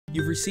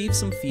You've received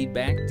some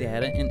feedback,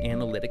 data, and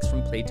analytics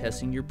from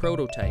playtesting your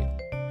prototype.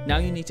 Now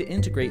you need to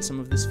integrate some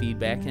of this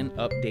feedback and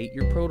update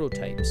your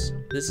prototypes.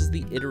 This is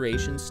the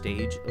iteration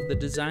stage of the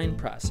design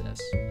process.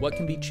 What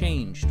can be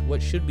changed?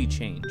 What should be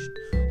changed?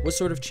 What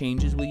sort of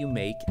changes will you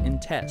make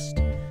and test?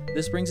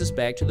 This brings us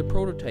back to the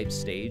prototype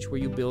stage, where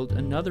you build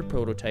another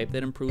prototype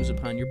that improves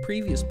upon your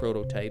previous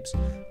prototypes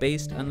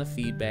based on the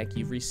feedback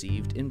you've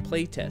received in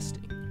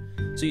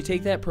playtesting. So you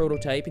take that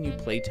prototype and you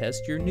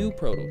playtest your new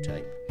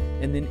prototype,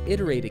 and then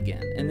iterate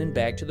again, and then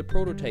back to the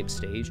prototype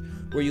stage,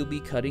 where you'll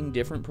be cutting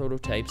different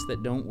prototypes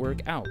that don't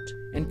work out,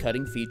 and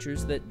cutting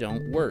features that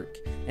don't work,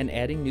 and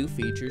adding new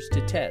features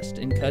to test,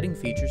 and cutting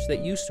features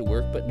that used to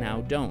work but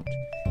now don't.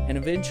 And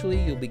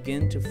eventually you'll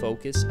begin to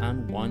focus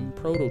on one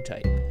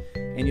prototype,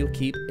 and you'll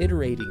keep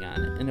iterating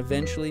on it, and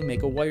eventually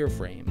make a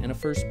wireframe, and a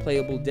first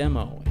playable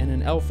demo, and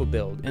an alpha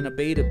build, and a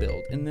beta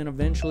build, and then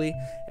eventually,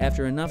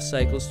 after enough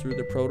cycles through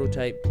the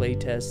prototype,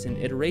 playtest, and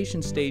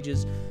iteration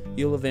stages,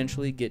 you'll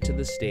eventually get to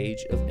the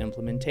stage of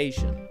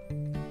implementation.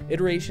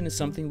 Iteration is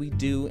something we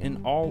do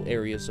in all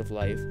areas of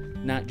life,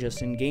 not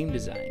just in game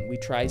design. We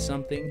try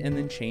something and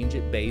then change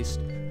it based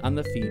on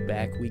the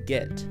feedback we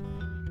get.